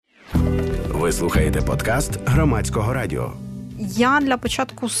Ви слухаєте подкаст Громадського радіо. Я для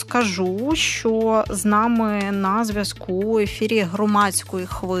початку скажу, що з нами на зв'язку у ефірі Громадської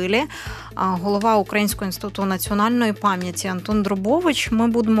хвилі голова Українського інституту національної пам'яті Антон Дробович. Ми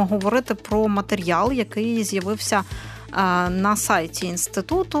будемо говорити про матеріал, який з'явився на сайті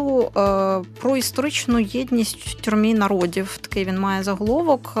інституту, про історичну єдність в тюрмі народів. Такий він має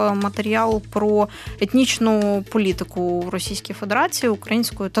заголовок. Матеріал про етнічну політику в Російській Федерації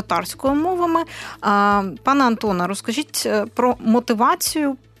українською, татарською мовами. Пане Антоне, розкажіть про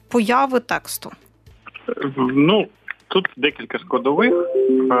мотивацію появи тексту. Тут декілька складових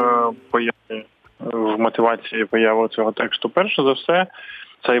в мотивації появи цього тексту. Перше за все,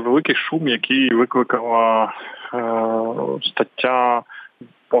 цей великий шум, який викликала стаття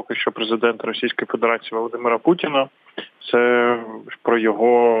поки що президента Російської Федерації Володимира Путіна. Це про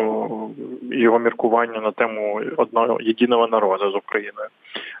його міркування на тему одного єдиного народу з Україною.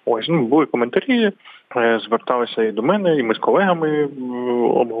 Були коментарі, зверталися і до мене, і ми з колегами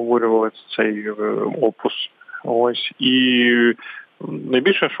обговорювали цей опус. І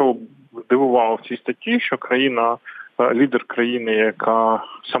найбільше, що дивувало в цій статті, що лідер країни, яка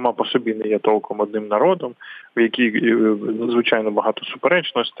сама по собі не є толком одним народом, в якій надзвичайно багато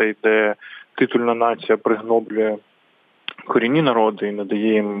суперечностей, де титульна нація пригноблює корінні народи і не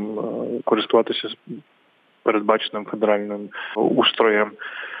дає їм користуватися передбаченим федеральним устроєм,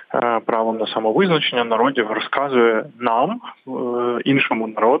 правом на самовизначення народів, розказує нам, іншому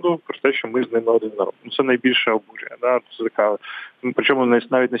народу, про те, що ми з ними один народ. Це найбільше обурює. Це така, причому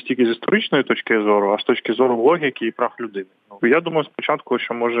навіть не стільки з історичної точки зору, а з точки зору логіки і прав людини. Я думаю спочатку,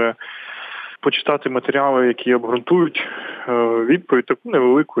 що може почитати матеріали, які обґрунтують відповідь, таку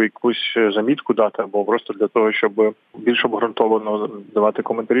невелику якусь замітку дати, або просто для того, щоб більш обґрунтовано давати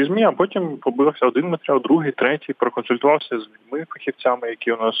коментарі ЗМІ, а потім побився один матеріал, другий, третій, проконсультувався з людьми, фахівцями,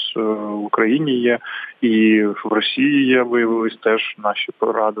 які у нас в Україні є, і в Росії є, виявились теж наші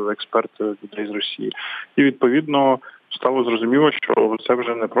порадили експерти людей з Росії. І відповідно стало зрозуміло, що це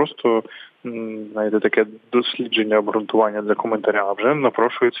вже не просто, таке дослідження, обґрунтування для коментаря, а вже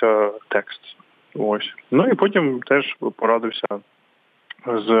напрошується текст. І потім теж порадився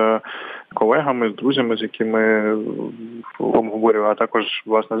з колегами, з друзями, з якими обговорював, а також,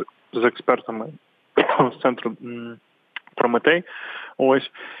 власне, з експертами з центру «Прометей».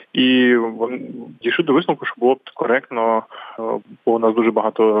 І дійшли до висновку, що було б коректно, бо у нас дуже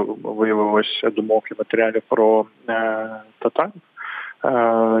багато виявилось думок і матеріалів про татар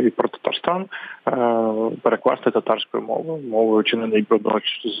і про Татарстан, перекласти татарською мовою чи не одного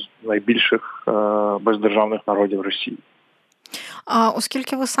з найбільших бездержавних народів Росії.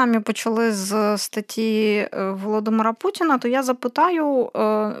 Оскільки ви самі почали з статті Володимира Путіна, то я запитаю,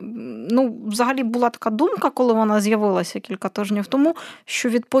 взагалі була така думка, коли вона з'явилася кілька тижнів тому, що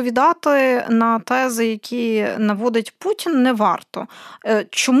відповідати на тези, які наводить Путін, не варто.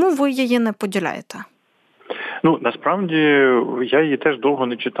 Чому ви її не поділяєте? Насправді, я її теж довго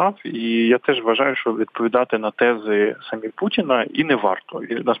не читав, і я теж вважаю, що відповідати на тези самі Путіна і не варто.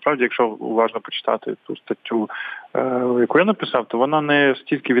 І насправді, якщо уважно почитати ту статтю, яку я написав, то вона не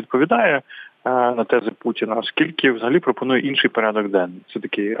стільки відповідає на тези Путіна, скільки взагалі пропонує інший порядок денний. Це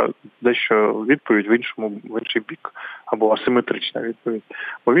такий дещо відповідь в інший бік, або асиметрична відповідь.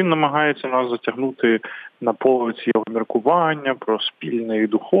 Бо він намагається нас затягнути на полиці його міркування про спільний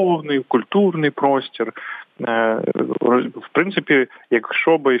духовний, культурний простір. В принципі,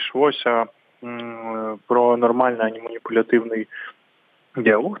 якщо би йшлося про нормальний, а не маніпулятивний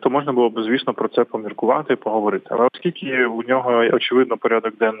діалог, то можна було б, звісно, про це поміркувати і поговорити. Але оскільки у нього, очевидно,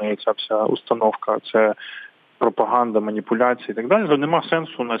 порядок денний, ця вся установка, це пропаганда, маніпуляції і так далі, то нема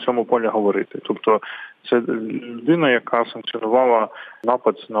сенсу на цьому полі говорити. Тобто це людина, яка санкціонувала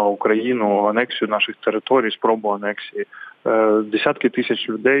напад на Україну, анексію наших територій, спробу анексії. Десятки тисяч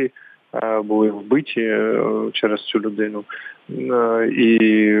людей були вбиті через цю людину.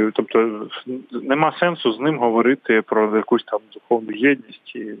 І, тобто, нема сенсу з ним говорити про якусь там духовну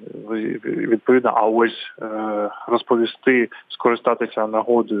єдність і відповідно, а ось розповісти, скористатися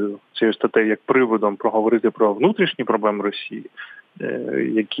нагодою цією статтею як приводом проговорити про внутрішні проблеми Росії,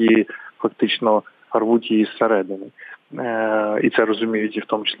 які фактично рвуть її зсередини. І це розуміють і в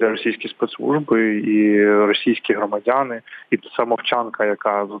тому числі російські спецслужби, і російські громадяни, і та мовчанка,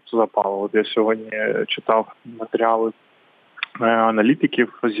 яка запала. Я сьогодні читав матеріали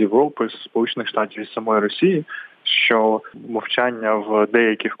аналітиків з Європи, з Сполучених Штатів і з самої Росії, що мовчання в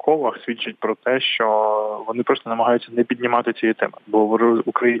деяких колах свідчить про те, що вони просто намагаються не піднімати цієї теми. Бо в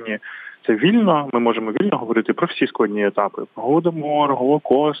Україні це вільно, ми можемо вільно говорити про всі складні етапи. Голодомор,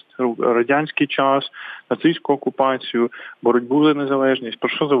 Голокост, радянський час, нацистську окупацію, боротьбу за незалежність, про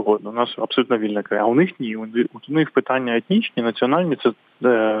що завгодно. У нас абсолютно вільна країна. А у них ні. У них питання етнічні, національні – це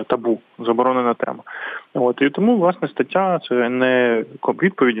табу, заборонена тема. І тому, власне, стаття – це не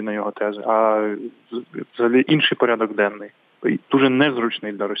відповіді на його тези, а взагалі інший порядок денний. Дуже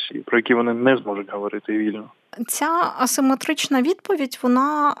незручний для Росії, про який вони не зможуть говорити вільно. Ця асиметрична відповідь,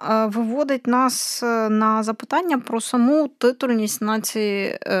 вона виводить нас на запитання про саму титульність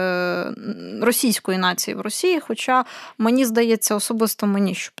нації, російської нації в Росії, хоча мені здається, особисто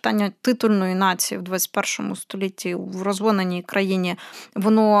мені, що питання титульної нації в 21 столітті в розвиненій країні,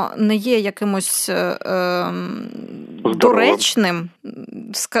 воно не є якимось доречним,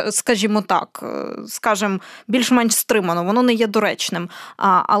 скажімо так, більш-менш стримано, воно не є доречним.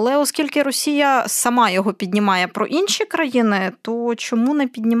 Але оскільки Росія сама його піднімає про інші країни, то чому не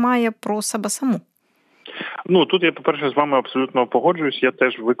піднімає про себе саму? Тут я, по-перше, з вами абсолютно погоджуюсь. Я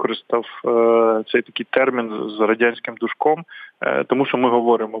теж використав цей такий термін з радянським дужком, тому що ми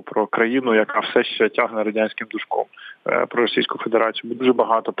говоримо про країну, яка все ще тягне радянським дужком, про Російську Федерацію. Бо дуже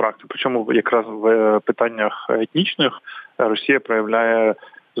багато практик. Причому якраз в питаннях етнічних Росія проявляє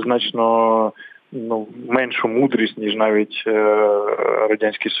значно меншу мудрість, ніж навіть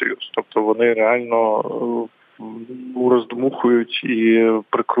Радянський Союз. Тобто вони реально роздмухують і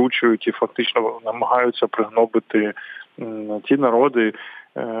прикручують, і фактично намагаються пригнобити ті народи,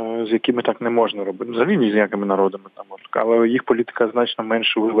 з якими так не можна робити. Взагалі ні з якими народами не можна, але їх політика значно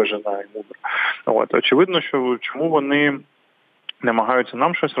менш виважена і мудра. Очевидно, що чому вони намагаються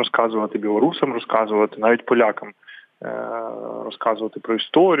нам щось розказувати, білорусам розказувати, навіть полякам розказувати про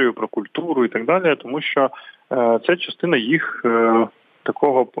історію, про культуру і так далі, тому що це частина їх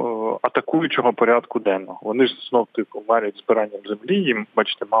такого атакуючого порядку денного. Вони ж знов-таки марять збиранням землі, їм,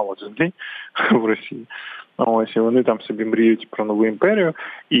 бачите, мало землі в Росії. І вони там собі мріють про нову імперію.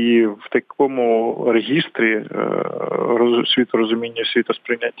 І в такому регістрі світорозуміння,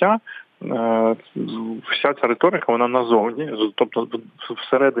 світосприйняття вся ця риторика, вона назовні. Тобто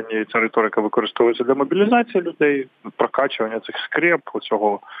всередині ця риторика використовується для мобілізації людей, прокачування цих скреп,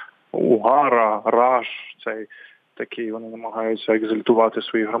 цього угара, раж, цей такий, вони намагаються екзальтувати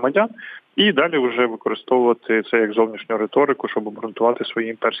своїх громадян, і далі вже використовувати це як зовнішню риторику, щоб обґрунтувати свої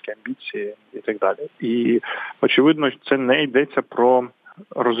імперські амбіції і так далі. І, очевидно, це не йдеться про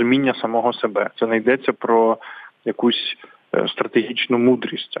розуміння самого себе, це не йдеться про якусь стратегічну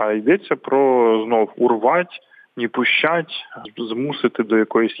мудрість, а йдеться про, знов, урвать, не пущать, змусити до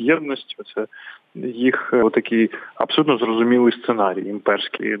якоїсь єдності. Це їх такий абсолютно зрозумілий сценарій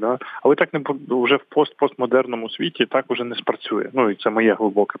імперський. Да? Але так не вже в постмодерному світі так вже не спрацює. І це моє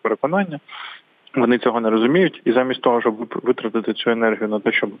глибоке переконання. Вони цього не розуміють, і замість того, щоб витратити цю енергію на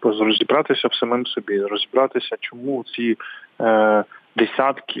те, щоб розібратися в самим собі, розібратися, чому ці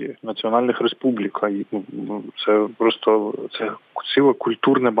десятки національних республік, це просто ціле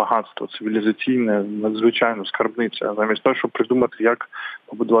культурне багатство, цивілізаційне, надзвичайно скарбниця. Замість того, щоб придумати, як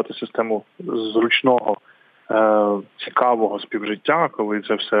побудувати систему зручного, цікавого співжиття, коли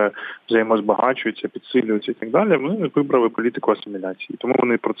це все взаємозбагачується, підсилюється і так далі, вони вибрали політику асиміляції. Тому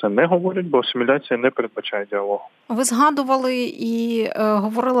вони про це не говорять, бо асиміляція не передбачає діалогу. Ви згадували і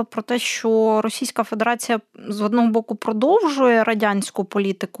говорили про те, що Російська Федерація з одного боку продовжує радянську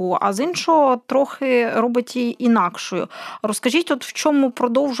політику, а з іншого трохи робить її інакшою. Розкажіть, в чому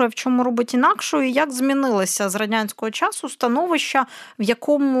продовжує, в чому робить інакшою, і як змінилося з радянського часу становище, в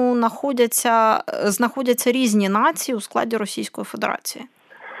якому знаходяться різні нації у складі Російської Федерації?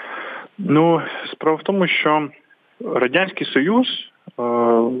 Справа в тому, що Радянський Союз,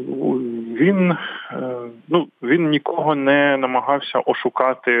 він нікого не намагався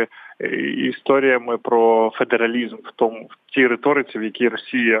ошукати історіями про федералізм в тій риториці, в якій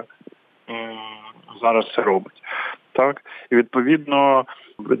Росія зараз це робить. Так? І відповідно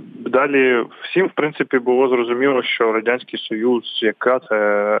далі всім, в принципі, було зрозуміло, що Радянський Союз, яка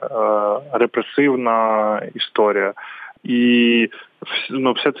це репресивна історія. І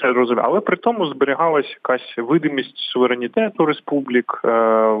все це розуміло. Але при тому зберігалась якась видимість суверенітету республік.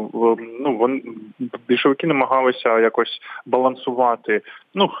 Більшовики намагалися якось балансувати.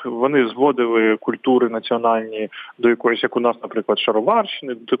 Вони зводили культури національні до якоїсь, як у нас, наприклад,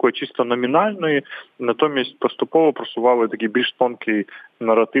 шароварщини, до такої чисто номінальної. Натомість поступово просували такий більш тонкий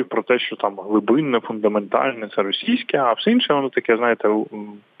наратив про те, що там глибинне, фундаментальне, це російське, а все інше воно таке, знаєте,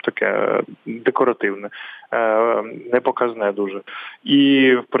 таке декоративне, непоказне дуже.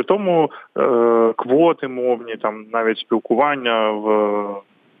 І при тому квоти мовні, там навіть спілкування в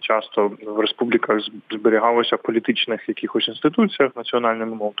часто в республіках зберігалося в політичних якихось інституціях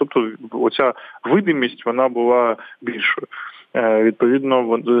національними мовами. Тобто оця видимість, вона була більшою.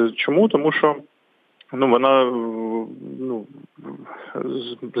 Відповідно, чому? Тому що вона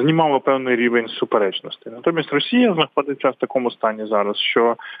знімала певний рівень суперечностей. Натомість Росія знаходиться в такому стані зараз,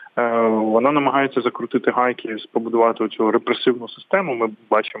 що вона намагається закрутити гайки, побудувати цю репресивну систему. Ми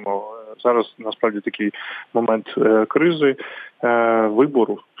бачимо зараз насправді такий момент кризи,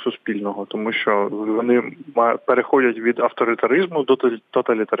 вибору суспільного, тому що вони переходять від авторитаризму до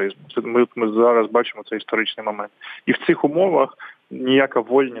тоталітаризму. Ми зараз бачимо цей історичний момент. І в цих умовах ніяка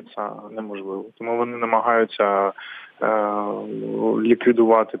вольниця неможлива. Тому вони намагаються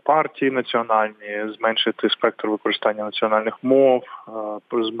ліквідувати партії національні, зменшити спектр використання національних мов,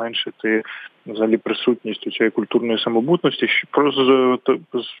 зменшити взагалі присутність у цієї культурної самобутності,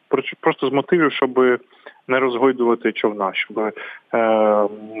 просто з мотивів, щоб не розгойдувати човна, щоб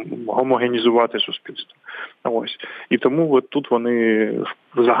гомогенізувати суспільство. Ось. І тому тут вони,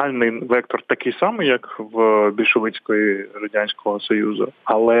 загальний вектор такий самий, як в більшовицької Радянського Союзу,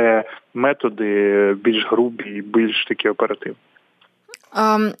 але методи більш грубі і більш такі оперативні.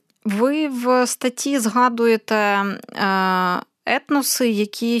 Ви в статті згадуєте етноси,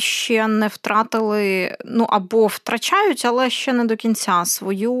 які ще не втратили, або втрачають, але ще не до кінця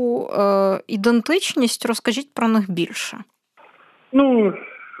свою ідентичність. Розкажіть про них більше.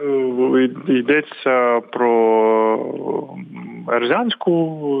 Йдеться про ерзянську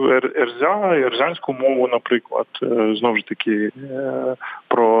мову, наприклад, знову ж таки,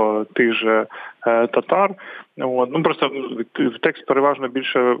 про тих же татар. Просто текст переважно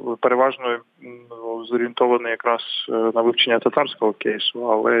зорієнтований якраз на вивчення татарського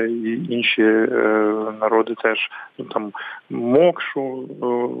кейсу, але і інші народи теж,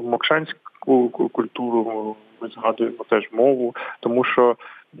 мокшанську культуру, ми згадуємо теж мову, тому що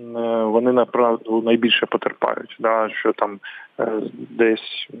вони, направду, найбільше потерпають. Що там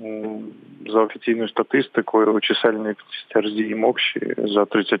десь за офіційною статистикою чисельність Ерзі і Мокші за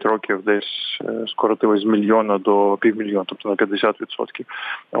 30 років десь скоротилась з 1 мільйона до 500 000, тобто на 50%.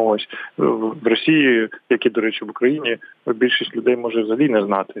 Ось. В Росії, як і, до речі, в Україні, більшість людей може взагалі не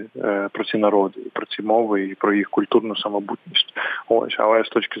знати про ці народи, про ці мови і про їх культурну самобутність. Ось. Але з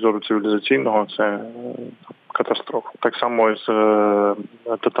точки зору цивілізаційного це катастрофа. Так само і з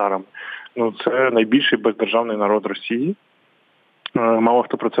татарами. Це найбільший бездержавний народ Росії. Мало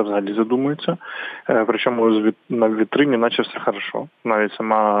хто про це взагалі задумується. Причому на вітрині наче все хорошо. Навіть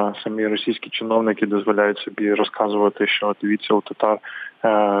самі російські чиновники дозволяють собі розказувати, що дивіться у татар,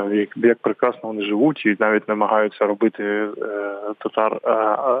 як прекрасно вони живуть, і навіть намагаються робити татар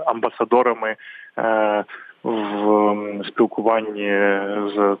амбасадорами в спілкуванні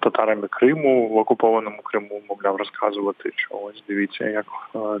з татарами Криму, в окупованому Криму, мовляв, розказувати, що ось дивіться, як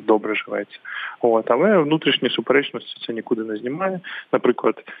добре живеться. Але внутрішні суперечності це нікуди не знімає.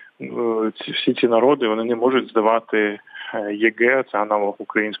 Наприклад, всі ці народи, вони не можуть здавати ЄГЕ, це аналог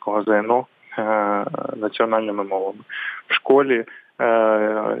українського ЗНО, національними мовами. В школі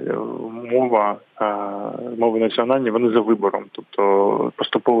мови національні, вони за вибором, тобто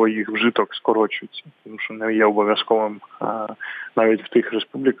поступово їх вжиток скорочується, тому що не є обов'язковим навіть в тих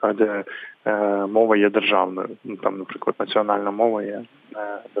республіках, де мова є державною. Там, наприклад, національна мова є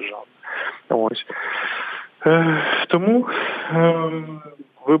державною. Ось. Тому,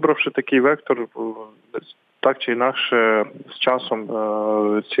 вибравши такий вектор, так чи інакше, з часом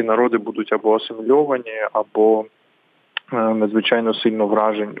ці народи будуть або асимільовані, або надзвичайно сильно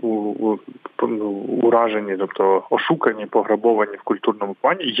уражені, тобто ошукані, пограбовані в культурному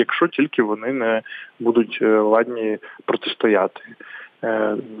плані, якщо тільки вони не будуть ладні протистояти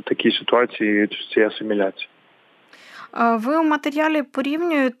такій ситуації, цій асиміляції. Ви у матеріалі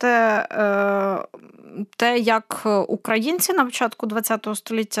порівнюєте те, як українці на початку ХХ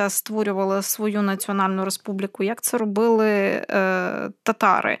століття створювали свою національну республіку, як це робили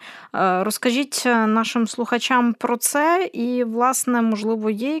татари. Розкажіть нашим слухачам про це і, власне, можливо,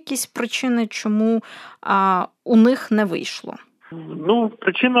 є якісь причини, чому у них не вийшло?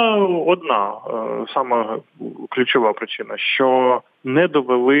 Причина одна, сама ключова причина, що не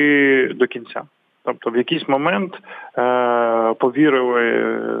довели до кінця. Тобто в якийсь момент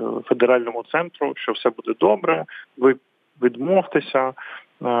повірили федеральному центру, що все буде добре, ви відмовтеся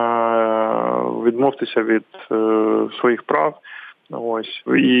від своїх прав. Ось.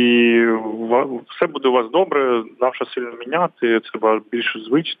 І все буде у вас добре, навша сильно міняти, це більш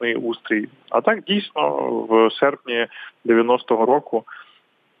звичний устрій. А так дійсно в серпні 90-го року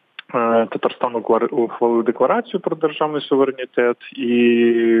Татарстан ухвалив декларацію про державний суверенітет,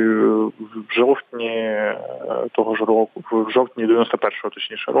 і в жовтні того ж року, в жовтні 91-го,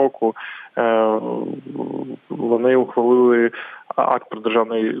 точніше, року, вони ухвалили акт про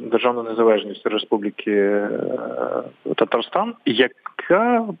державну незалежність Республіки Татарстан,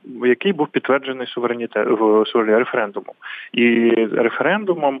 який був підтверджений референдумом. І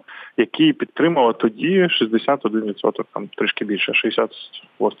референдумом, який підтримало тоді 61%, там трішки більше,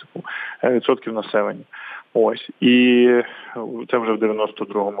 60% населення. Ось. І це вже в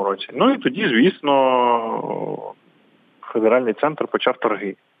 92-му році. Ну і тоді, звісно, федеральний центр почав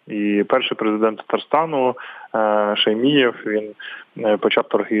торги. І перший президент Татарстану Шаймієв, він почав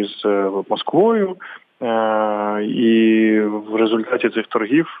торги з Москвою, і в результаті цих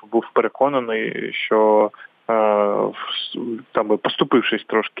торгів був переконаний, що поступившись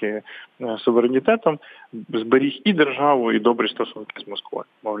трошки суверенітетом, зберіг і державу, і добрі стосунки з Москвою.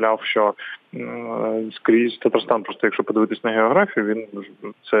 Мовляв, що скрізь Татарстан, просто якщо подивитись на географію,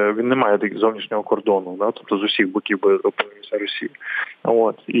 він не має зовнішнього кордону, да? Тобто з усіх боків би опинився Росії.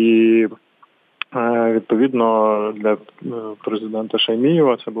 От. І відповідно для президента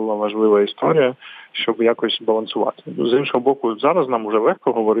Шаймієва це була важлива історія, щоб якось балансувати. З іншого боку, зараз нам вже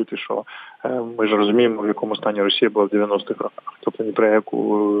легко говорити, що ми ж розуміємо, в якому стані Росія була в 90-х роках. Тобто ні про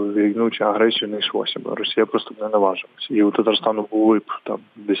яку війну чи агресію не йшлося, бо Росія просто не наважилася. І у Татарстану були б там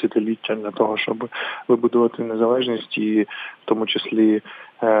десятиліття для того, щоб вибудувати незалежність і в тому числі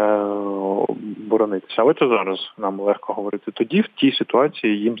боронитися. Але це зараз нам легко говорити. Тоді в тій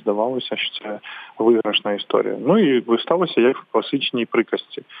ситуації їм здавалося, що це виграшна історія. Ну і сталося як в класичній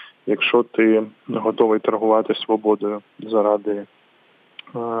приказці. Якщо ти готовий торгувати свободою заради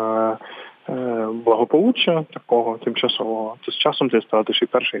благополуччя такого тимчасового, то з часом ти стратиш і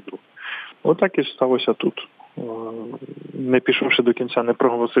перший, і другий. Отак і сталося тут. Не пішовши до кінця, не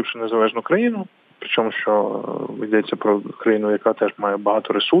проголосивши незалежну країну, причому, що йдеться про країну, яка теж має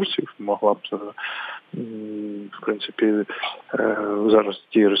багато ресурсів, могла б, в принципі, зараз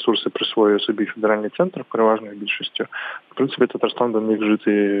ті ресурси присвоює собі федеральний центр переважною більшістю. В принципі, Татарстан би міг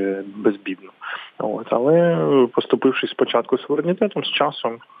жити безбідно. От. Але поступившись спочатку суверенітетом, з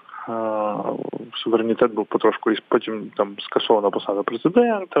часом суверенітет був потрошку, і потім там скасована посада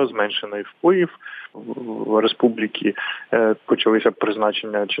президента, зменшений вплив в республіки, почалися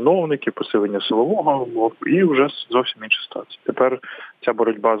призначення чиновників, посилення силового блоку, і вже зовсім інша ситуація. Тепер ця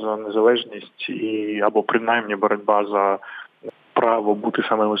боротьба за незалежність або принаймні боротьба за право бути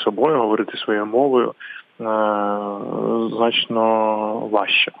самими собою, говорити своєю мовою, значно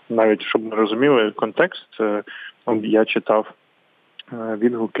важче. Навіть, щоб ми розуміли контекст, я читав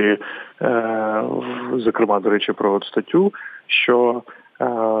відгуки, зокрема, до речі, про статтю, що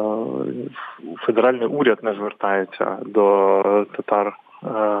федеральний уряд не звертається до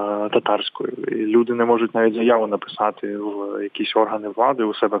татарської. Люди не можуть навіть заяву написати в якісь органи влади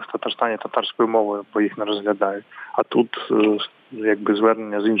у себе в Татарстані татарською мовою, бо їх не розглядають. А тут якби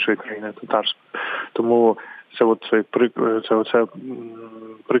звернення з іншої країни татарською. Тому це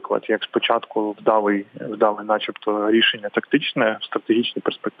приклад, як спочатку вдале начебто рішення тактичне, в стратегічній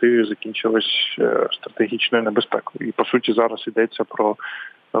перспективі закінчилось стратегічною небезпекою. І, по суті, зараз йдеться про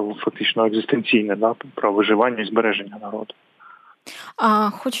фактично екзистенційне, про виживання і збереження народу.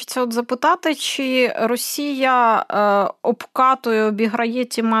 Хочеться запитати, чи Росія обкатує, обіграє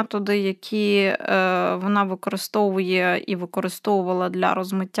ті методи, які вона використовує і використовувала для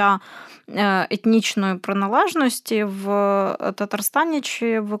розмиття етнічної приналежності в Татарстані,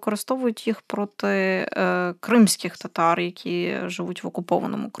 чи використовують їх проти кримських татар, які живуть в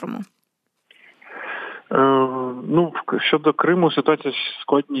окупованому Криму? Щодо Криму ситуація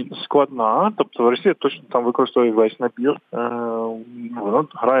складна, тобто Росія точно там використовує весь набір, вона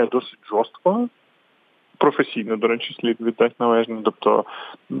грає досить жорстко, професійно, до речі, слід віддати належне, тобто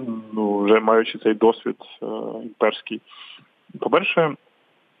вже маючи цей досвід імперський. По-перше,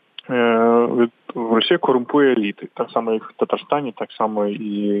 Росія корумпує еліти, так само як в Татарстані, так само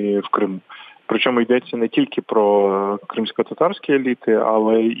і в Криму. Причому йдеться не тільки про кримсько-татарські еліти,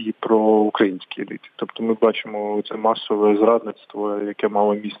 але і про українські еліти. Тобто ми бачимо це масове зрадництво, яке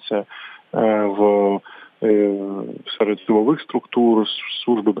мало місце серед силових структур,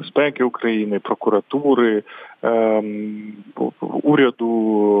 Служби безпеки України, прокуратури, уряду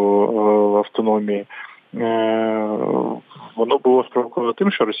автономії. Воно було спровоковано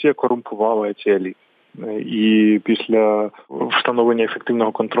тим, що Росія корумпувала ці еліти. І після встановлення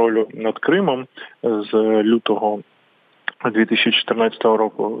ефективного контролю над Кримом з лютого 2014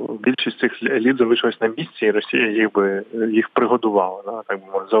 року більшість цих еліт залишилась на місці, і Росія їх пригодувала, так би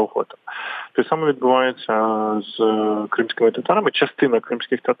мовити, заохотила. Те саме відбувається з кримськими татарами. Частина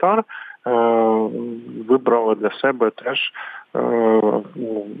кримських татар вибрала для себе теж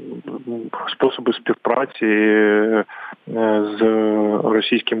способи співпраці з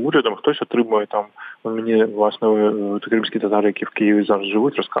російським урядом. Хтось отримує там, мені, власне, кримські татари, які в Києві зараз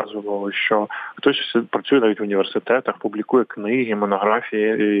живуть, розказували, що хтось працює навіть в університетах, публікує книги,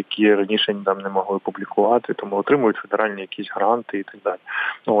 монографії, які раніше там не могли публікувати, тому отримують федеральні якісь гранти і так далі.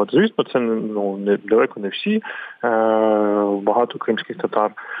 От, звісно, це далеко не всі. Багато кримських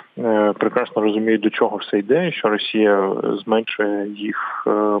татар прекрасно розуміють, до чого все йде, що Росія зменшує їх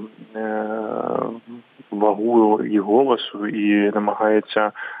вагу і голосу і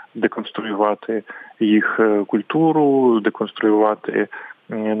намагається деконструювати їх культуру, деконструювати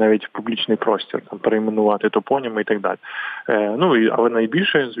навіть публічний простір, там, перейменувати топоніми і так далі. Але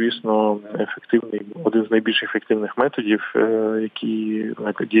найбільше, звісно, один з найбільш ефективних методів, які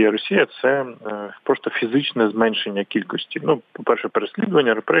діє Росія, це просто фізичне зменшення кількості. По-перше,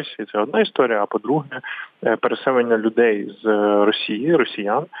 переслідування, репресії – це одна історія, а по-друге, переселення людей з Росії,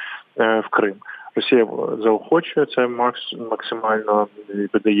 росіян, в Крим. Росія заохочує це максимально,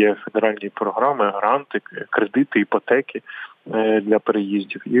 видає федеральні програми, гранти, кредити, іпотеки для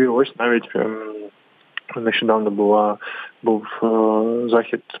переїздів. І ось навіть нещодавно був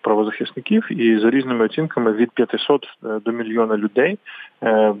захід правозахисників, і за різними оцінками від 500 до мільйона людей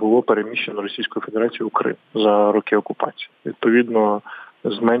було переміщено Російською Федерацією у Крим за роки окупації. Відповідно,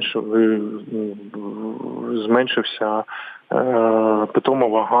 зменшився питома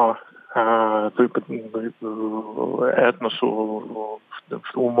вага етносу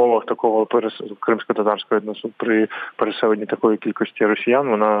в умовах такого кримсько-татарського етносу при переселенні такої кількості росіян,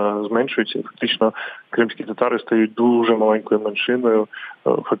 вона зменшується, і фактично кримські татари стають дуже маленькою меншиною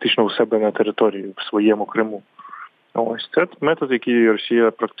фактично у себе на території, в своєму Криму. Ось це метод, який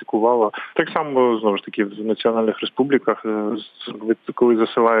Росія практикувала. Так само, знову ж таки, в національних республіках, коли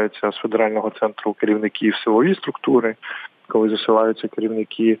засилаються з федерального центру керівники в силові структури, коли засилаються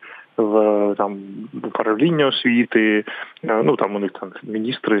керівники в управління освіти, там у них там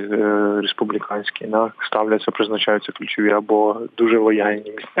міністри республіканські, ставляться, призначаються ключові або дуже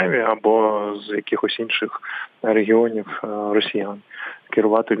лояльні місцеві, або з якихось інших регіонів росіян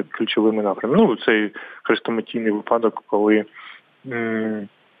керувати ключовими напрямами. Цей хрестоматійний випадок, коли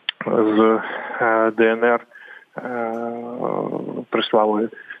з ДНР прислали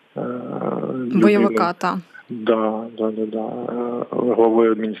бойовика, так.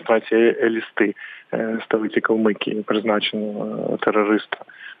 Головою адміністрації Елісти, столиці Калмикії, призначеного терориста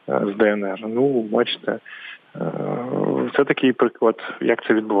з ДНР. Бачите, це такий приклад, як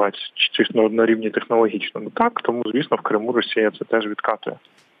це відбувається, чисто на рівні технологічному. Так, тому, звісно, в Криму Росія це теж відкатує.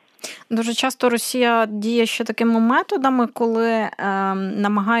 Дуже часто Росія діє ще такими методами, коли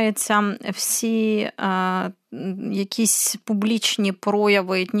намагається всі якісь публічні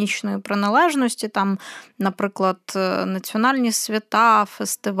прояви етнічної приналежності, там, наприклад, національні свята,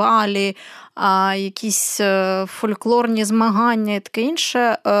 фестивалі, якісь фольклорні змагання і таке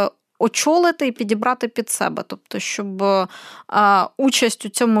інше, очолити і підібрати під себе. Тобто, щоб участь у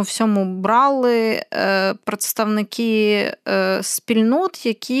цьому всьому брали представники спільнот,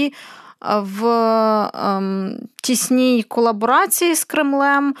 які в тісній колаборації з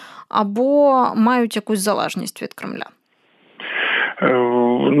Кремлем або мають якусь залежність від Кремля.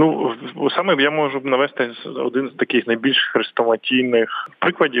 Саме я можу навести один з таких найбільш хрестоматійних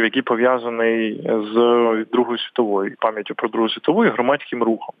прикладів, який пов'язаний з Другою світовою, пам'яттю про Другу світову і громадським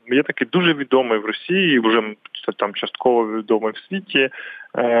рухом. Є такий дуже відомий в Росії, вже там частково відомий в світі,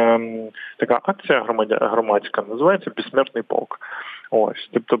 така акція громадська, називається «Безсмертний полк». Ось,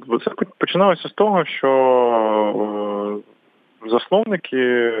 тобто це починалося з того, що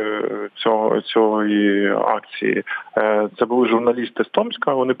засновники цієї акції це були журналісти з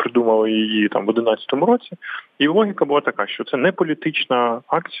Томська, вони придумали її там в 2011 році. І логіка була така, що це не політична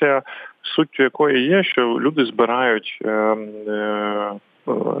акція, суттю якої є, що люди збирають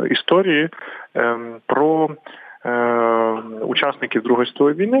історії про учасників Другої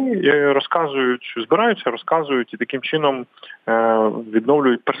світової війни, розказують і таким чином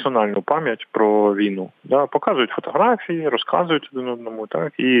відновлюють персональну пам'ять про війну. Показують фотографії, розказують один одному,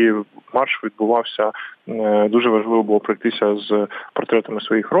 і марш відбувався, дуже важливо було пройтися з портретами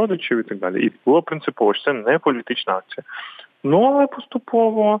своїх родичів і так далі. І було принципово, що це не політична акція. Але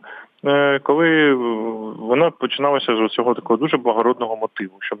поступово, коли вона починалася з цього такого дуже благородного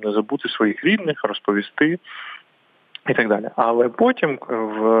мотиву, щоб не забути своїх рідних, розповісти і так далі. Але потім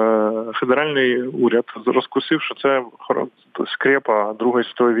федеральний уряд розкусив, що це скрепа Другої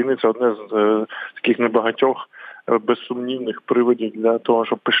світової війни, це одне з таких небагатьох безсумнівних приводів для того,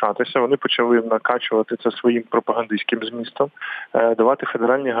 щоб пишатися. Вони почали накачувати це своїм пропагандистським змістом, давати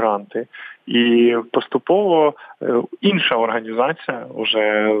федеральні гранти. І поступово інша організація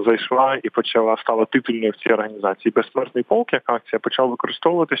вже зайшла і стала титульною в цій організації. Безсмертний полк, як акція, почав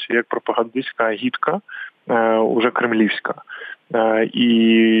використовуватися як пропагандистська агітка, уже кремлівська.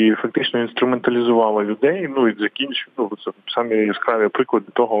 І фактично інструменталізувала людей, і закінчив, це самі яскраві приклади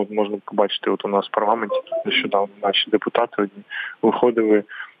того, можна побачити, у нас в парламенті нещодавно наші депутати одні виходили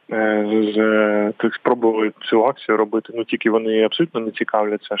спробували цю акцію робити, тільки вони абсолютно не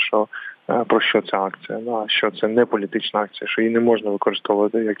цікавляться, про що ця акція, що це не політична акція, що її не можна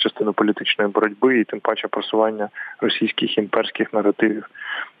використовувати як частину політичної боротьби і тим паче просування російських імперських наративів.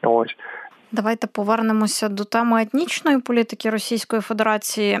 Ось. Давайте повернемося до теми етнічної політики Російської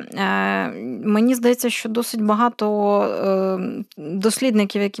Федерації. Мені здається, що досить багато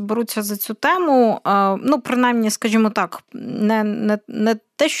дослідників, які беруться за цю тему, принаймні, скажімо так, не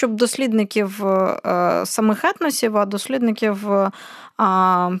те, щоб дослідників самих етносів, а дослідників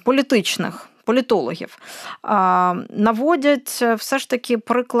політичних, політологів, наводять все ж таки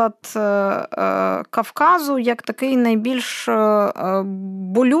приклад Кавказу як такий найбільш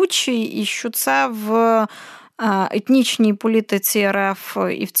болючий, і що це в етнічній політиці РФ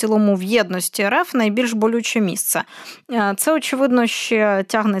і в цілому в єдності РФ найбільш болюче місце. Це, очевидно, ще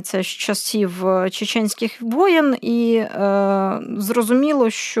тягнеться з часів чеченських воєн, і зрозуміло,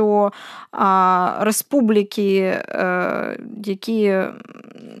 що республіки, які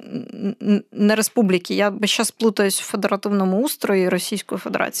не республіки, я зараз плутаюсь в федеративному устрої Російської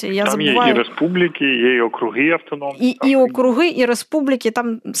Федерації. Там є і республіки, є і округи автономні. І округи, і республіки,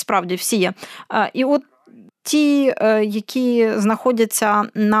 там справді всі є. І от ті, які знаходяться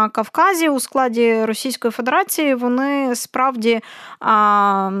на Кавказі у складі Російської Федерації, вони справді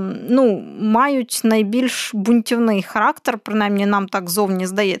мають найбільш бунтівний характер, принаймні нам так зовні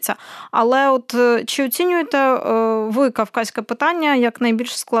здається. Але от чи оцінюєте ви кавказьке питання як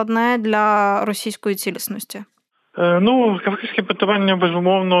найбільш складне для російської цілісності? Кавказьке питання,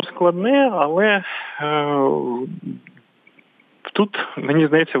 безумовно, складне, але тут, мені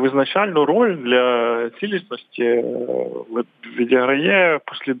здається, визначальну роль для цілісності відіграє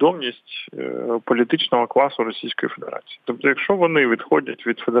послідовність політичного класу Російської Федерації. Тобто, якщо вони відходять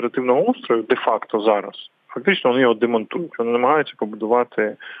від федеративного устрою де-факто зараз, фактично вони його демонтують, вони намагаються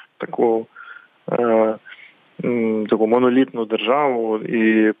побудувати таку монолітну державу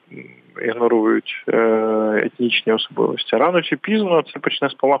і ігнорують етнічні особливості. Рано чи пізно це почне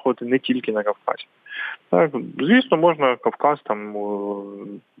спалахувати не тільки на Кавказі. Так, звісно, можна Кавказ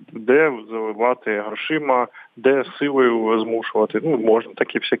де заливати грошима, де силою змушувати. Можна,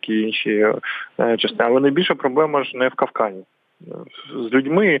 так і всякі інші частини. Але найбільша проблема ж не в Кавказі. З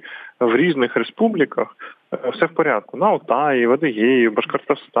людьми в різних республіках все в порядку. На Алтаї, в Адигеї, в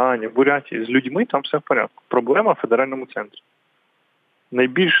Башкортостані, в Бурятії. З людьми там все в порядку. Проблема в федеральному центрі.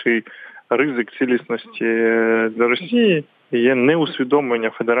 Найбільший ризик цілісності для Росії є неусвідомлення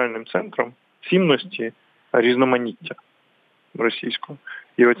федеральним центром цінності різноманіття російського.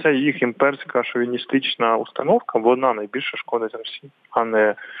 І оця їх імперська шовіністична установка, вона найбільше шкодить Росії, а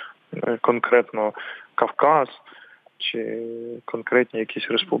не конкретно Кавказ чи конкретні якісь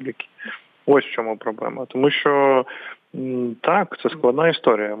республіки. Ось в чому проблема. Тому що, так, це складна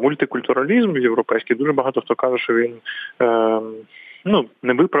історія. Мультикультуралізм європейський, дуже багато хто каже, що він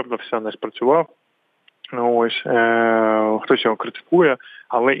не виправдався, не спрацював. Хтось його критикує,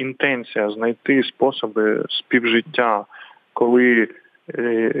 але інтенція знайти способи співжиття, коли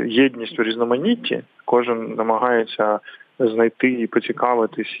єдність у різноманітті, кожен намагається знайти і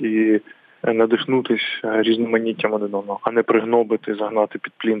поцікавитись, і надихнутись різноманіттям один одного, а не пригнобити, загнати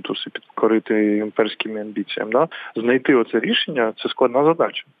під плінтус і підкорити імперським амбіціям. Да? Знайти оце рішення – це складна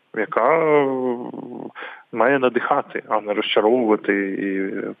задача, яка має надихати, а не розчаровувати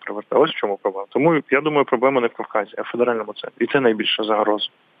і привертати. Ось в чому проблема. Тому, я думаю, проблема не в Кавказі, а в федеральному центрі. І це найбільша загроза.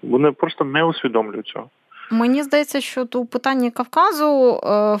 Вони просто не усвідомлюють цього. Мені здається, що у питанні Кавказу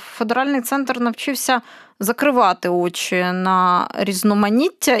федеральний центр навчився закривати очі на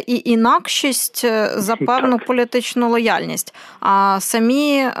різноманіття і інакшість за певну політичну лояльність. А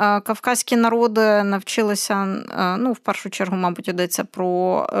самі кавказькі народи навчилися, в першу чергу, мабуть, йдеться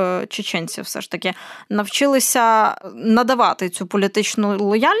про чеченців все ж таки, навчилися надавати цю політичну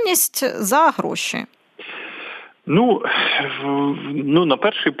лояльність за гроші. На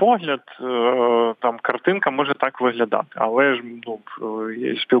перший погляд, там картинка може так виглядати, але ж,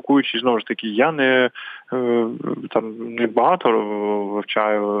 спілкуючись, знову ж таки, я не багато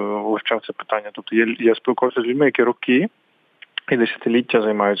вивчав це питання. Тобто я спілкувався з людьми, які роки і десятиліття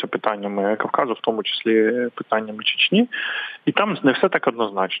займаються питаннями Кавказу, в тому числі питаннями Чечні. І там не все так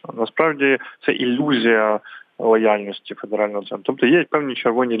однозначно. Насправді це ілюзія лояльності федерального центру. Тобто є певні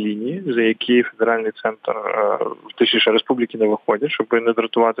червоні лінії, за які федеральний центр, точніше республіки не виходять, щоб не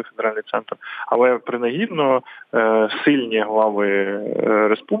дратувати федеральний центр. Але принагідно сильні глави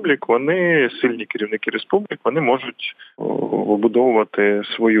республік, сильні керівники республік, вони можуть вибудовувати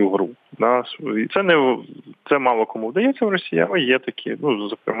свою гру. Це мало кому вдається в Росії, але є такі,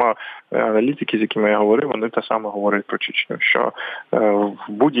 зокрема, аналітики, з якими я говорив, вони те саме говорять про Чечню, що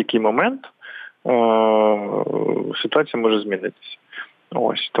в будь-який момент ситуація може змінитися.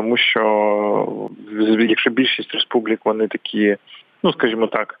 Тому що якщо більшість республік, вони такі, скажімо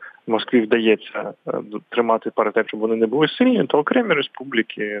так, Москві вдається тримати паритет, щоб вони не були сильні, то окремі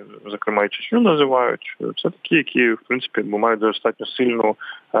республіки, зокрема і Чечню називають, це такі, які, в принципі, мають достатньо сильну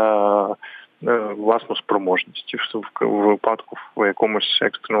власну спроможність. В якомусь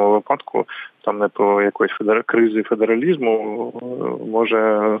екстреному випадку, там не по якоїсь кризи федералізму,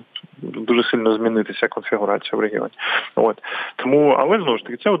 може дуже сильно змінитися конфігурація в регіоні. Тому, але знову ж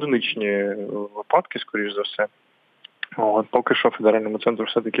таки, це одиничні випадки, скоріш за все. Поки що федеральному центру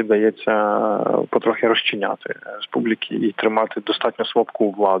все-таки дається потрохи розчиняти республіки і тримати достатньо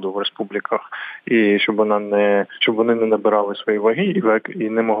слабку владу в республіках, і щоб вони не набирали свої ваги і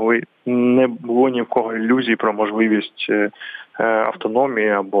не було ні в кого ілюзій про можливість автономії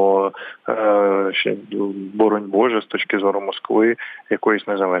або, ще, боронь Боже, з точки зору Москви, якоїсь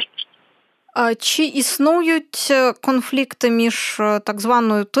незалежності. Чи існують конфлікти між так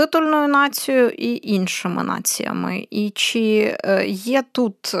званою титульною нацією і іншими націями? І чи є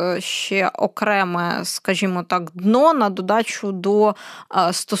тут ще окреме, скажімо так, дно на додачу до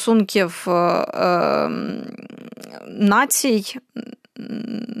стосунків націй,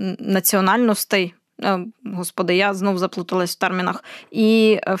 національностей, господи, я знов заплуталась в термінах,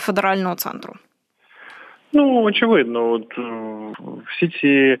 і федерального центру? Очевидно. Всі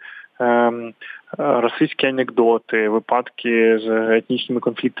ці російські анекдоти, випадки з етнічними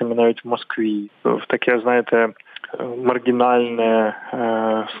конфліктами навіть в Москві, в таке, знаєте, маргінальне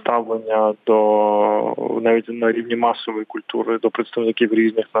ставлення навіть на рівні масової культури до представників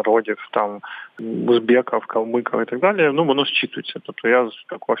різних народів, там узбеків, калмиків і так далі, воно зчитується. Тобто я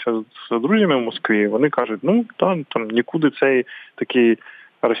спілкувався з друзями в Москві, вони кажуть, там нікуди цей такий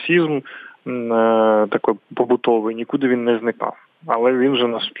расизм такий побутовий, нікуди він не зникав. Але він же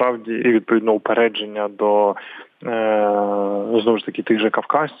насправді, і відповідно упередження до, знову ж таки, тих же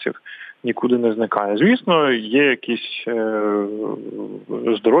кавказців нікуди не зникає. Звісно, є якісь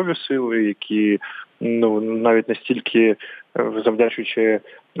здорові сили, які, навіть не стільки завдячуючи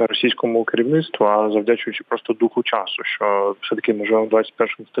російському керівництву, а завдячуючи просто духу часу, що все-таки ми живемо в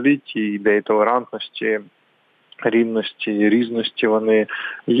 21 столітті, ідеї толерантності, рівності, різності вони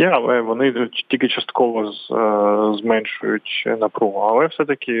є, але вони тільки частково зменшують напругу, але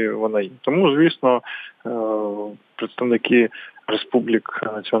все-таки вона є. Тому, звісно, представники республік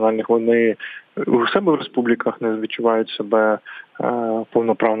національних, вони у себе в республіках не відчувають себе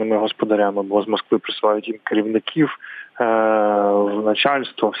повноправними господарями, бо з Москви присилають їм керівників, в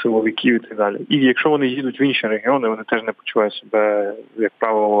начальство, в силовиків і так далі. І якщо вони їдуть в інші регіони, вони теж не почувають себе, як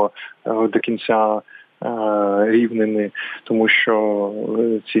правило, до кінця рівними, тому що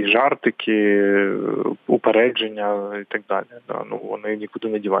ці жартики, упередження і так далі, вони нікуди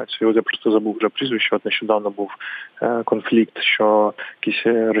не діваються. І я просто забув вже прізвище, нещодавно був конфлікт, що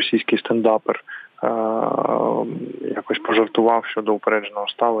якийсь російський стендапер якось пожартував щодо упередженого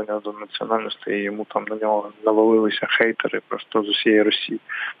ставлення до національності, і йому там на нього навалилися хейтери просто з усієї Росії.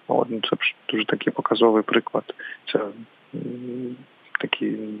 Це дуже такий показовий приклад. Це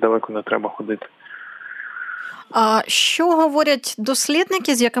такий далеко не треба ходити. А що говорять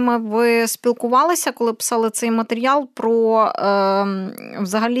дослідники, з якими ви спілкувалися, коли писали цей матеріал, про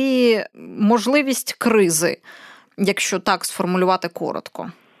взагалі можливість кризи, якщо так сформулювати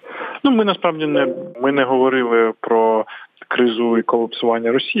коротко? Ми насправді не говорили про кризу і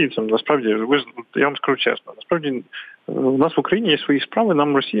колапсування Росії. Це насправді, я вам скажу чесно, насправді у нас в Україні є свої справи,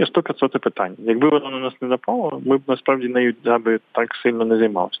 нам Росія 100-500 питань. Якби вона на нас не напала, ми б насправді нею так сильно не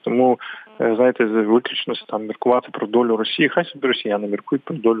займалися. Тому, знаєте, виключно там міркувати про долю Росії, хай собі росіяни міркують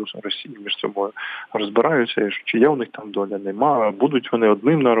про долю Росії між собою. Розбираються, чи є у них там доля, нема, будуть вони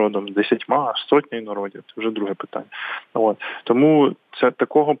одним народом, 10, сотнею народів, це вже друге питання. Тому це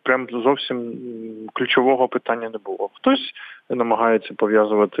такого прям зовсім ключового питання не було. Хтось намагається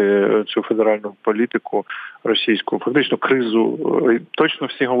пов'язувати цю федеральну політику російську, фактично кризу, точно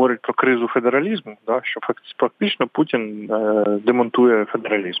всі говорять про кризу федералізму, що фактично Путін демонтує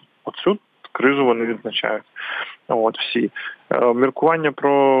федералізм. Оцю кризу вони відзначають. Всі. Міркування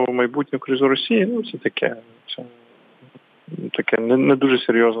про майбутню кризу Росії, це таке. Таке не дуже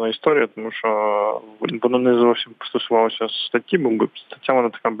серйозна історія, тому що воно не зовсім стосувалося статті, бо стаття вона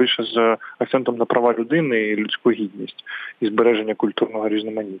така більше з акцентом на права людини і людську гідність і збереження культурного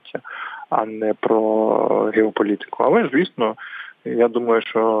різноманіття, а не про геополітику. Але, звісно, я думаю,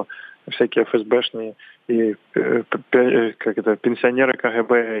 що всякі ФСБшні і пенсіонери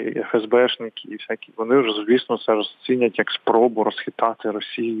КГБ, і ФСБшники, і всякі, вони вже, звісно, це розцінять як спробу розхитати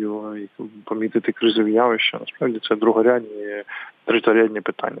Росію і помітити кризові явища. Насправді це другорядні, третьорядні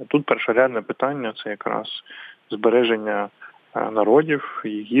питання. Тут першорядне питання – це якраз збереження народів,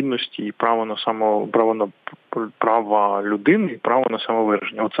 її гідності, і права людини, і право на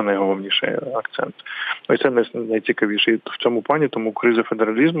самовираження. Оце найголовніший акцент. І це найцікавіше. І в цьому плані тому криза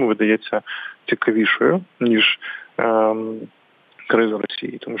федералізму видається цікавішою, ніж криза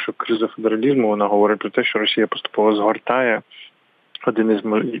Росії. Тому що криза федералізму, вона говорить про те, що Росія поступово згортає один із,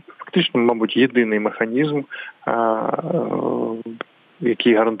 фактично, мабуть, єдиний механізм,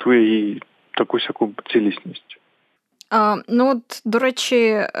 який гарантує їй таку-сяку цілісність. До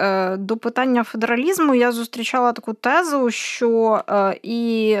речі, до питання федералізму я зустрічала таку тезу, що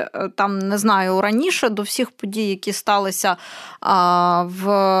і там, не знаю, раніше до всіх подій, які сталися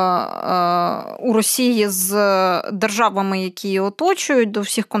у Росії з державами, які її оточують, до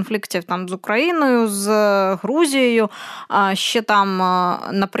всіх конфліктів там з Україною, з Грузією, ще там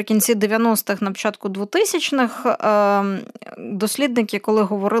наприкінці 90-х, на початку 2000-х, дослідники, коли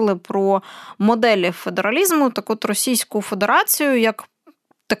говорили про моделі федералізму, так от Російську Федерацію як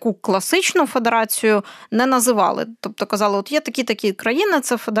таку класичну федерацію не називали. Тобто казали, от є такі країни,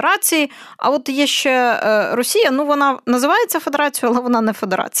 це федерації, а от є ще Росія, вона називається федерацією, але вона не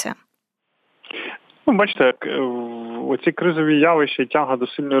федерація. Бачите, як оці кризові явища і тяга до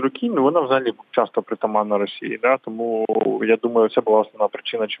сильної руки, вона взагалі часто притаманна Росії. Да? Тому, я думаю, це була основна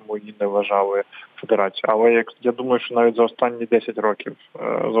причина, чому її не вважали федерацією. Але я думаю, що навіть за останні 10 років,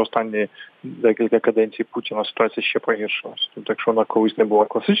 за останні декілька каденцій Путіна ситуація ще погіршилася. Тобто, якщо вона колись не була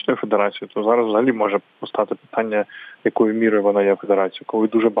класичною федерацією, то зараз взагалі може постати питання, якою мірою вона є федерацією. Коли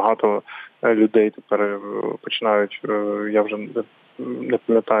дуже багато людей тепер починають, я вже не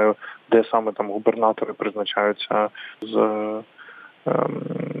пам'ятаю, де саме там губернатори призначаються з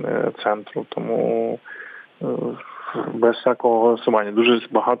центру. Тому без всякого голосування.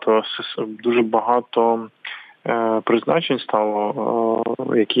 Дуже багато призначень стало,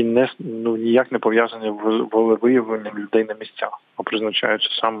 які ніяк не пов'язані з волевиявленням людей на місцях, а призначаються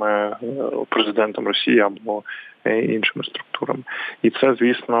саме президентом Росії або іншими структурами. І це,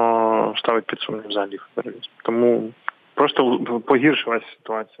 звісно, ставить під сумнів взагалі федералізм. Тому просто погіршилася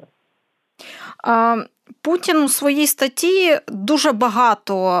ситуація. Путін у своїй статті дуже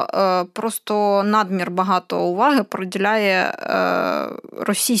багато, просто надмір багато уваги приділяє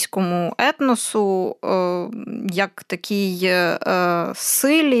російському етносу як такій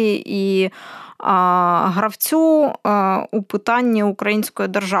силі і гравцю у питанні української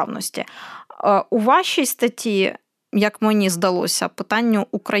державності. У вашій статті, як мені здалося, питанню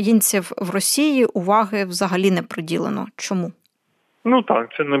українців в Росії уваги взагалі не приділено. Чому? Так,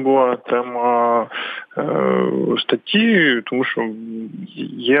 це не була тема статті, тому що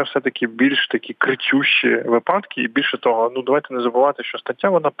є все-таки більш такі кричущі випадки, і більше того, давайте не забувати, що стаття,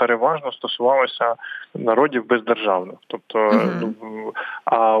 вона переважно стосувалася народів бездержавних. Тобто,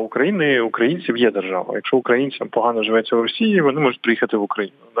 а українців є держава. Якщо українцям погано живеться в Росії, вони можуть приїхати в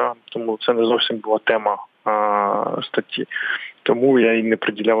Україну. Да? Тому це не зовсім була тема статті. Тому я і не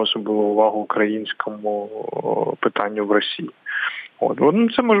приділяв особливу увагу українському питанню в Росії.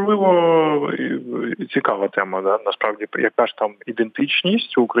 Це, можливо, і цікава тема, да? Насправді, яка ж там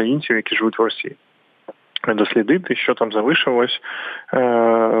ідентичність у українців, які живуть в Росії. Дослідити, що там залишилось,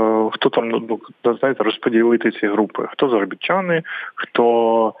 хто там, розподілити ці групи. Хто заробітчани,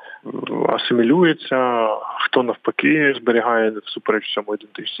 хто асимілюється, хто навпаки зберігає всупереч цьому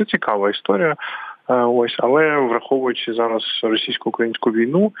ідентичність. Це цікава історія. Але враховуючи зараз російсько-українську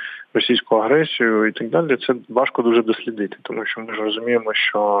війну, російську агресію і так далі, це важко дуже дослідити, тому що ми ж розуміємо,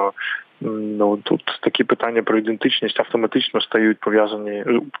 що тут такі питання про ідентичність автоматично стають пов'язані,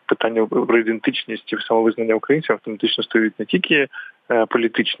 питання про ідентичність і самовизнання українців автоматично стають не тільки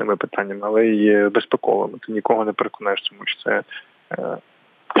політичними питаннями, але й безпековими. Ти нікого не переконаєш, тому що це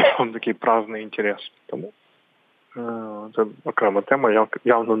такий праздний інтерес. Тому це окрема тема, я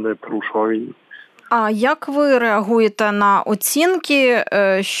явно не порушував її. А як ви реагуєте на оцінки,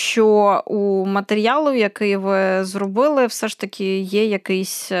 що у матеріалу, який ви зробили, все ж таки є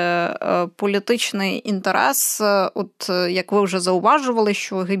якийсь політичний інтерес? От як ви вже зауважували,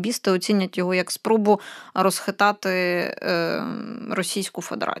 що гебісти оцінять його як спробу розхитати Російську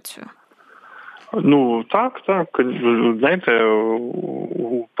Федерацію? Ну, так. Знаєте,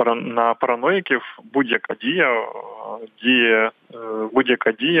 на параноїків будь-яка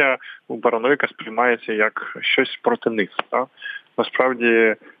дія у параноїка сприймається як щось проти них. Так?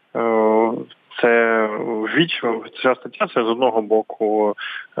 Насправді, ця стаття – це з одного боку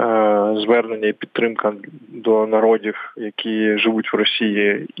звернення і підтримка до народів, які живуть в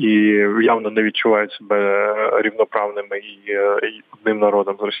Росії і явно не відчувають себе рівноправними і одним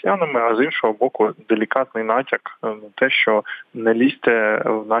народом з росіянами, а з іншого боку делікатний натяк на те, що не лізьте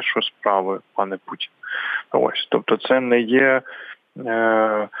в нашу справу, пане Путін. Ось, тобто це не є,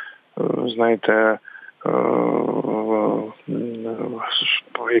 знаєте,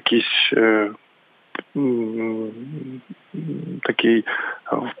 якийсь такий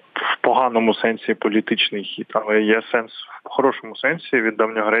в поганому сенсі політичний хід, але є сенс в хорошому сенсі від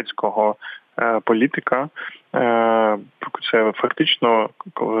давньогрецького політика. Це фактично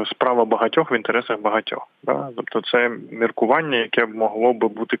справа багатьох в інтересах багатьох. Да? Тобто це міркування, яке могло би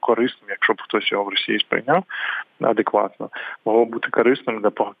бути корисним, якщо б хтось його в Росії сприйняв адекватно, могло б бути корисним для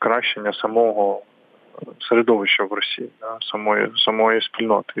покращення самого середовища в Росії, да, самої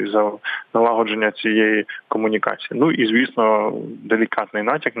спільноти, і за налагодження цієї комунікації. Ну і, звісно, делікатний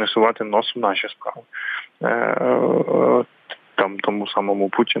натяк не сувати нос в наші справи. Тому самому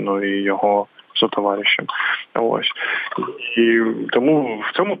Путіну і його сотоваришам. Ось. І тому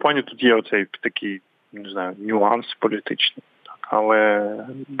в цьому плані тут є оцей такий, не знаю, нюанс політичний. Але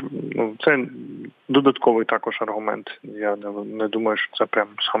це додатковий також аргумент. Я не думаю, що це прям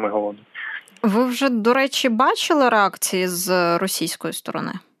саме головне. Ви вже, до речі, бачили реакції з російської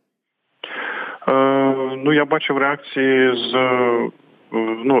сторони? Я бачив реакції з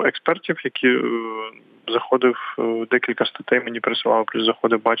експертів, які заходив, декілька статей мені присилали, плюс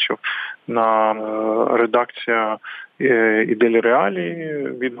заходив, бачив на редакція і Делі Реалі,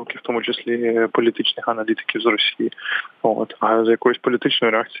 відгуки, в тому числі політичних аналітиків з Росії. От. А за якоїсь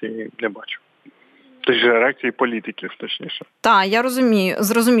політичної реакції не бачу. Тобто реакції політиків, точніше. Так, я розумію,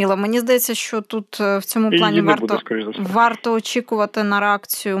 зрозуміла. Мені здається, що тут в цьому плані варто очікувати на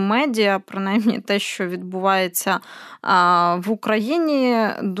реакцію медіа, принаймні те, що відбувається в Україні.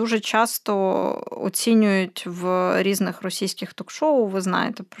 Дуже часто оцінюють в різних російських ток-шоу, ви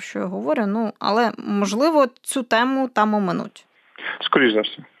знаєте, про що я говорю, але, можливо, цю тему там оминуть. Скоріше за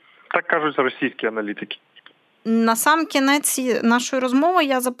все. Так кажуть російські аналітики. На сам кінець нашої розмови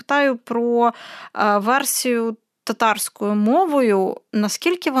я запитаю про версію татарською мовою.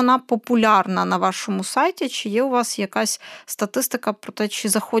 Наскільки вона популярна на вашому сайті? Чи є у вас якась статистика про те, чи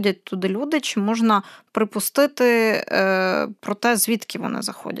заходять туди люди, чи можна припустити про те, звідки вони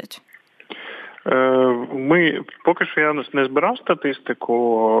заходять? Поки що я не збирав статистику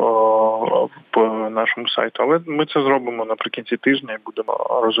по нашому сайту, але ми це зробимо наприкінці тижня і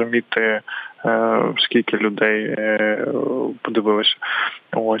будемо розуміти, скільки людей подивилися,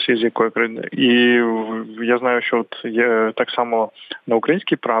 ось із якої країни. І я знаю, що от є так само на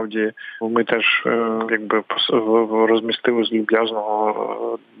Українській правді. Ми теж розмістили з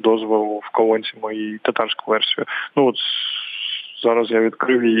люб'язного дозволу в колонці моїй татарську версію. Зараз я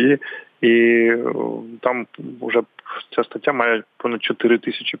відкрив її, і там вже ця стаття має понад 4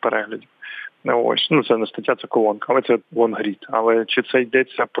 тисячі переглядів. Ось. Це не стаття, це колонка, але це лонгрід. Але чи це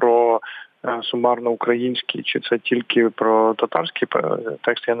йдеться про сумарно український, чи це тільки про татарський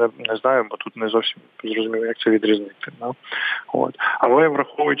текст, я не знаю, бо тут не зовсім зрозуміло, як це відрізнити. Да? От. Але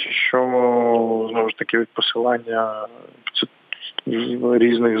враховуючи, що, знову ж таки, від посилання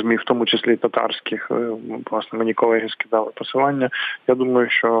різних ЗМІ, в тому числі татарських, власне, мені колеги скидали посилання. Я думаю,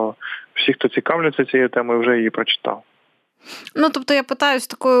 що всі, хто цікавляться цією темою, вже її прочитав. Тобто я питаю з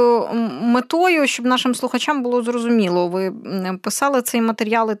такою метою, щоб нашим слухачам було зрозуміло. Ви писали цей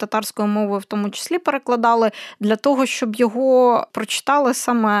матеріал і татарською мовою, в тому числі перекладали, для того, щоб його прочитали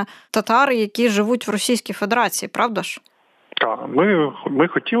саме татари, які живуть в Російській Федерації, правда ж? Так, ми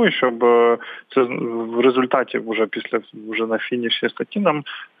хотіли, щоб це в результаті вже на фініші статті нам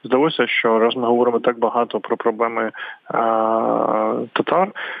здалося, що раз ми говоримо так багато про проблеми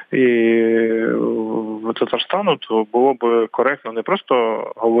татар і Татарстану, то було б коректно не просто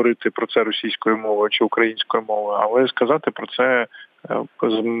говорити про це російською мовою чи українською мовою, але сказати про це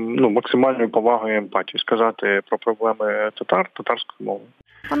з максимальною повагою і емпатією, сказати про проблеми татарською мовою.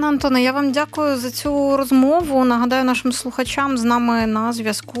 Пане Антоне, я вам дякую за цю розмову. Нагадаю нашим слухачам, з нами на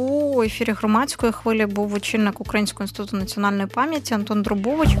зв'язку у ефірі громадської хвилі був очільник Українського інституту національної пам'яті Антон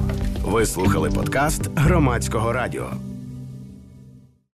Дробович. Ви слухали подкаст Громадського радіо.